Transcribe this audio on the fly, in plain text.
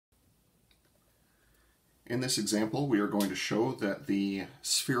In this example, we are going to show that the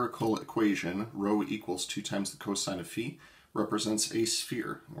spherical equation, rho equals 2 times the cosine of phi, represents a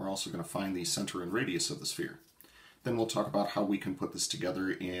sphere. We're also going to find the center and radius of the sphere. Then we'll talk about how we can put this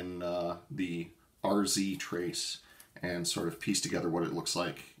together in the RZ trace and sort of piece together what it looks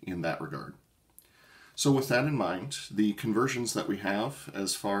like in that regard. So with that in mind, the conversions that we have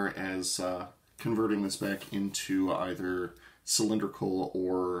as far as converting this back into either cylindrical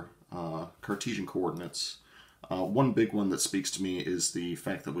or Cartesian coordinates, one big one that speaks to me is the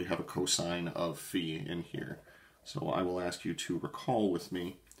fact that we have a cosine of phi in here. So I will ask you to recall with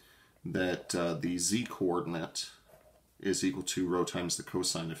me that the z coordinate is equal to rho times the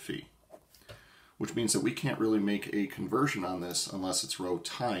cosine of phi, which means that we can't really make a conversion on this unless it's rho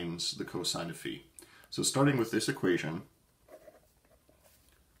times the cosine of phi. So starting with this equation,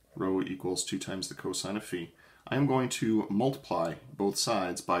 rho equals 2 times the cosine of phi, I am going to multiply both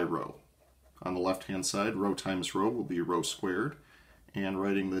sides by rho. On the left-hand side, rho times rho will be rho squared, and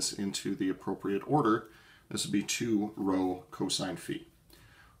writing this into the appropriate order, this would be 2 rho cosine phi.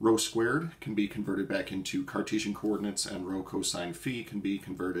 Rho squared can be converted back into Cartesian coordinates, and rho cosine phi can be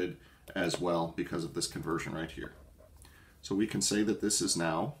converted as well because of this conversion right here. So we can say that this is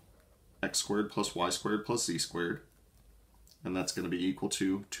now x squared plus y squared plus z squared, and that's going to be equal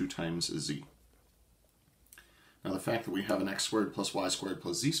to 2 times z. Now the fact that we have an x squared plus y squared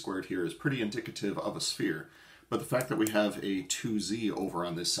plus z squared here is pretty indicative of a sphere, but the fact that we have a 2z over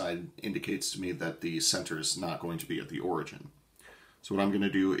on this side indicates to me that the center is not going to be at the origin. So what I'm going to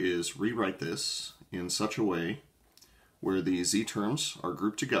do is rewrite this in such a way where the z terms are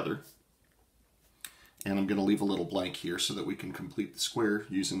grouped together, and I'm going to leave a little blank here so that we can complete the square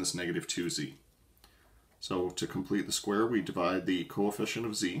using this negative 2z. So to complete the square, we divide the coefficient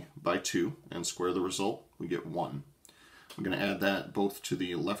of z by 2 and square the result. We get 1. I'm going to add that both to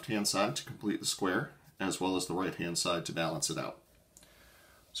the left-hand side to complete the square, as well as the right-hand side to balance it out.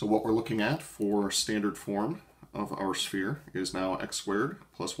 So what we're looking at for standard form of our sphere is now x squared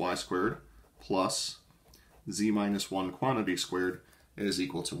plus y squared plus z minus 1 quantity squared is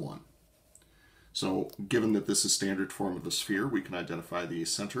equal to 1. So given that this is standard form of the sphere, we can identify the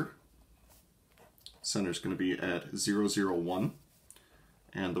center. Center is going to be at 0, 0, 1,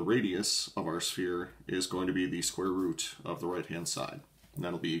 and the radius of our sphere is going to be the square root of the right-hand side, and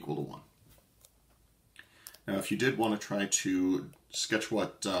that'll be equal to 1. Now if you did want to try to sketch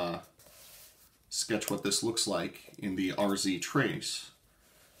what this looks like in the RZ trace,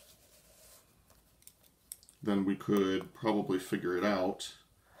 then we could probably figure it out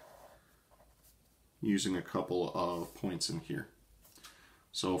using a couple of points in here.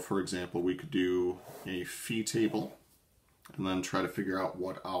 So for example, we could do a phi table and then try to figure out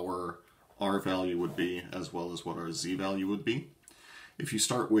what our r value would be as well as what our z value would be. If you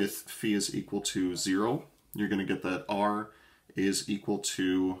start with phi is equal to 0, you're going to get that r is equal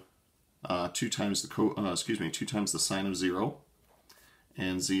to 2 times the sine of 0,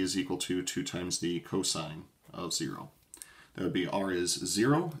 and z is equal to 2 times the cosine of 0. That would be r is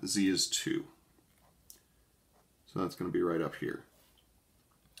 0, z is 2. So that's going to be right up here.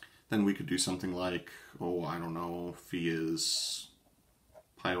 Then we could do something like, oh, I don't know, phi is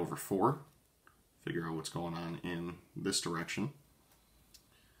pi over 4. Figure out what's going on in this direction.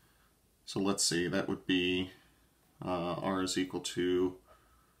 So let's see, that would be r is equal to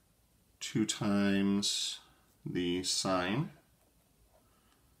 2 times the sine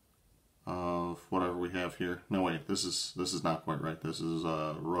of whatever we have here. No, wait, this is not quite right. This is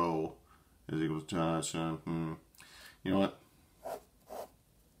rho is equal to, you know what?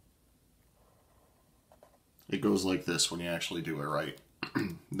 It goes like this when you actually do it right.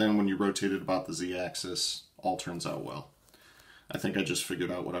 Then when you rotate it about the z-axis, all turns out well. I think I just figured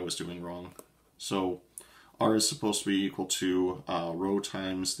out what I was doing wrong. So r is supposed to be equal to rho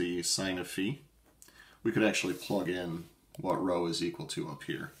times the sine of phi. We could actually plug in what rho is equal to up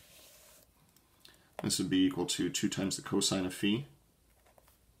here. This would be equal to 2 times the cosine of phi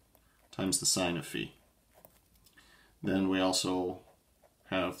times the sine of phi. Then we also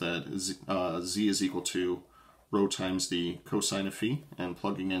have that z is equal to rho times the cosine of phi, and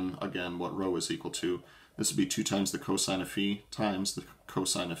plugging in again what rho is equal to, this would be 2 times the cosine of phi times the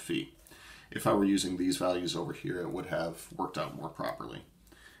cosine of phi. If I were using these values over here, it would have worked out more properly.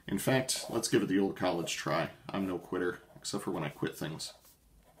 In fact, let's give it the old college try. I'm no quitter, except for when I quit things.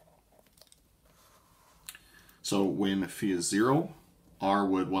 So when phi is 0, r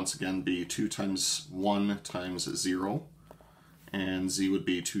would once again be 2 times 1 times 0, and z would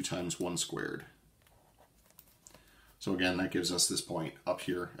be 2 times 1 squared. So again, that gives us this point up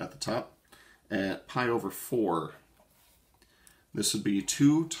here at the top. At pi over 4, This would be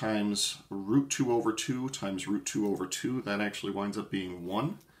 2 times root 2 over 2 times root 2 over 2. That actually winds up being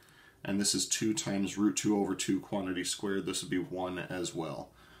 1. And this is 2 times root 2 over 2 quantity squared. This would be 1 as well,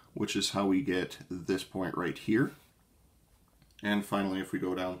 which is how we get this point right here. And finally, if we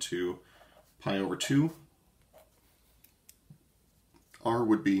go down to pi over 2, r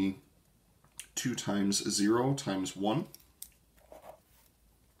would be 2 times 0 times 1.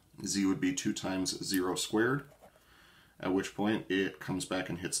 Z would be 2 times 0 squared, at which point it comes back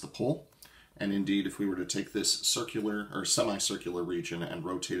and hits the pole. And indeed, if we were to take this circular or semicircular region and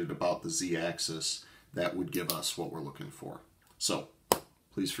rotate it about the z-axis, that would give us what we're looking for. So,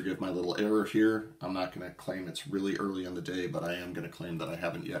 please forgive my little error here. I'm not going to claim it's really early in the day, but I am going to claim that I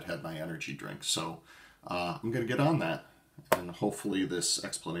haven't yet had my energy drink. So, I'm going to get on that, and hopefully this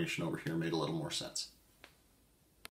explanation over here made a little more sense.